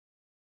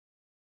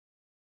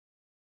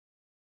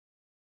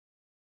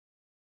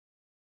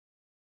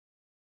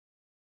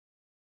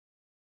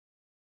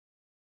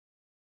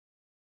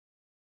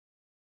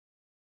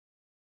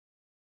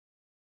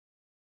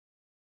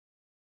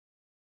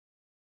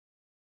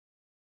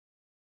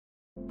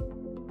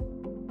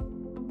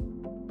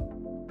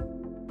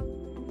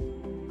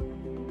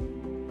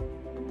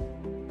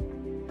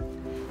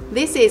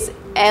This is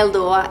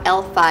ELDOA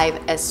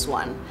L5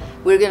 S1.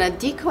 We're going to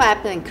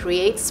de-coaptate and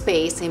create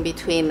space in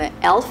between the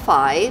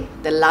L5,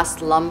 the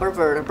last lumbar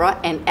vertebra,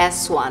 and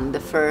S1, the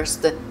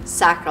first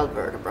sacral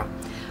vertebra.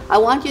 I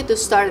want you to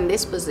start in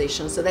this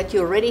position so that you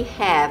already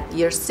have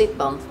your sit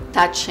bone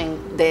touching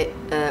the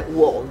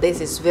wall. This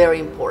is very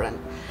important.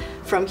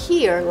 From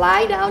here,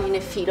 lie down in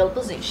a fetal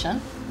position,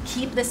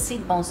 keep the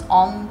sit bones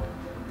on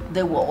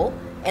the wall,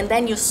 and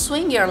then you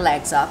swing your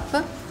legs up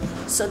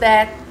so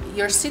that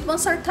your sit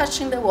bones are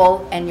touching the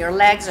wall and your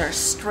legs are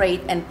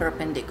straight and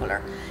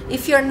perpendicular.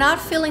 If you're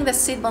not feeling the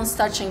sit bones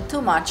touching too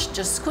much,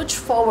 just scooch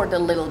forward a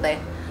little bit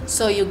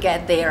so you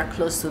get there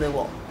close to the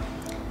wall.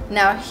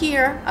 Now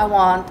here I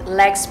want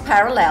legs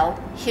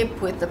parallel, hip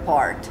width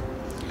apart.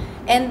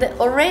 And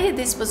already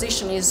this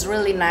position is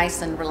really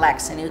nice and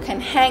relaxing. You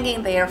can hang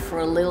in there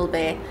for a little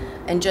bit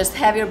and just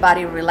have your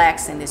body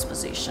relax in this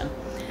position.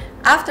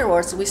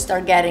 Afterwards, we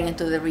start getting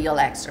into the real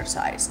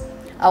exercise.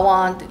 I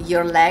want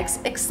your legs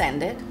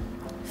extended,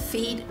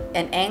 feet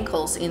and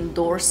ankles in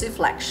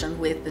dorsiflexion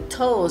with the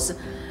toes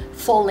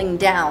falling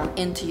down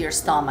into your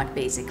stomach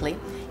basically.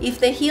 If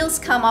the heels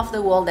come off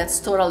the wall, that's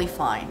totally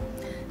fine.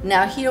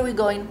 Now here we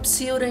go in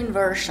pseudo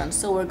inversion,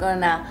 so we're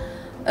gonna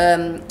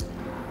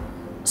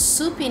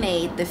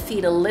supinate the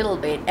feet a little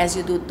bit as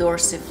you do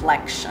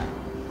dorsiflexion,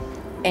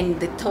 and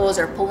the toes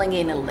are pulling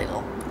in a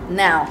little.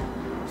 Now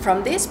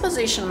from this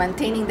position,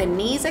 maintaining the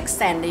knees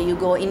extended, you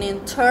go in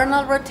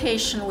internal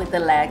rotation with the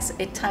legs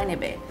a tiny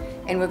bit,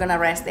 and we're gonna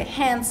rest the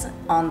hands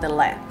on the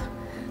lap.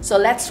 So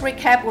let's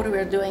recap what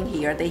we're doing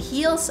here. The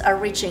heels are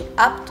reaching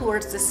up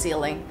towards the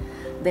ceiling,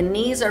 the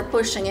knees are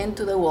pushing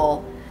into the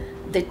wall,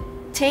 the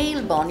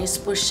tailbone is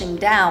pushing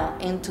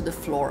down into the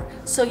floor.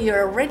 So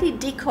you're already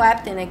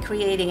de-coaptating and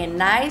creating a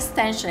nice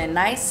tension, a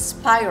nice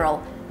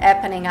spiral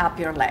happening up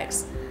your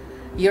legs.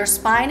 Your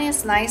spine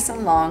is nice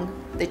and long,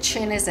 the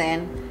chin is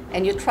in,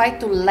 and you try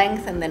to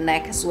lengthen the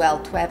neck as well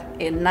to have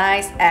a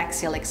nice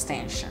axial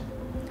extension.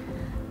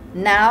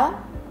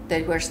 Now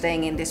that we'll be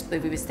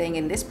staying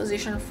in this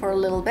position for a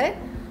little bit,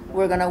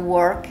 we're gonna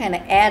work and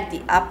add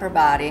the upper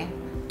body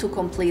to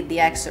complete the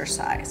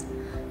exercise.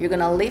 You're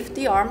gonna lift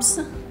the arms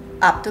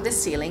up to the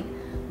ceiling,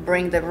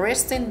 bring the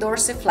wrist in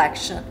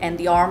dorsiflexion and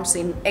the arms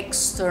in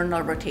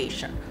external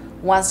rotation.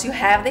 Once you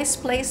have this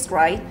placed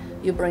right,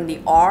 you bring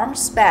the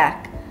arms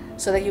back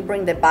so that you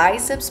bring the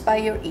biceps by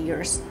your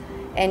ears,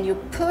 and you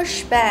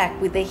push back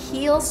with the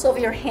heels of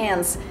your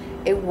hands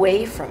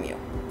away from you.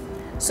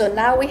 So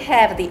now we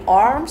have the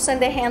arms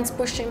and the hands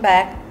pushing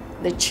back,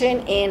 the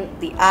chin in,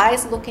 the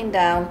eyes looking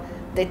down,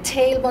 the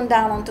tailbone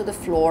down onto the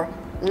floor,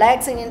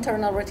 legs in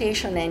internal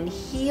rotation and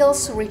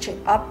heels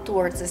reaching up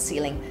towards the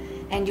ceiling.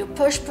 And you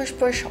push, push,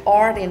 push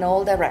hard in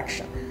all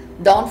directions.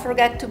 Don't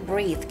forget to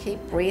breathe.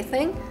 Keep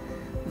breathing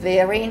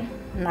very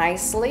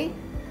nicely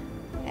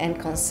and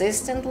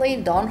consistently.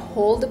 Don't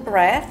hold the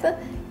breath.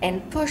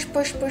 And push,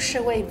 push, push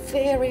away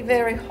very,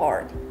 very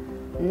hard.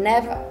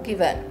 Never give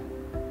in.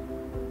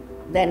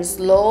 Then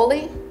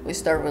slowly we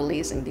start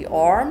releasing the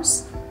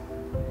arms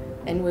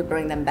and we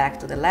bring them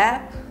back to the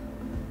lap.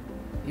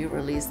 You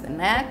release the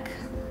neck.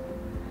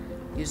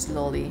 You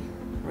slowly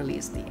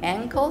release the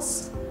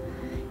ankles.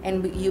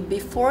 And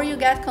before you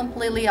get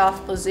completely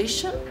off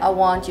position, I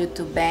want you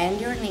to bend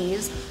your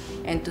knees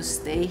and to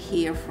stay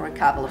here for a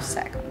couple of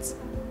seconds.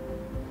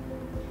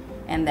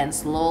 And then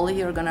slowly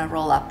you're gonna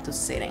roll up to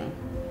sitting.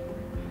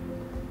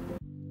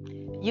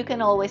 You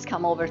can always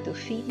come over to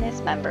Fitness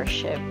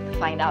Membership to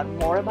find out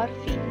more about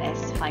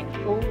fitness, find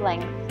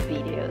full-length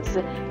videos,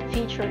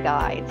 feature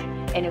guides,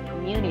 and a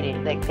community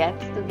that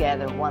gets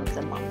together once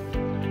a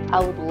month. I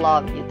would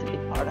love you to be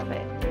part of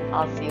it.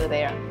 I'll see you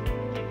there.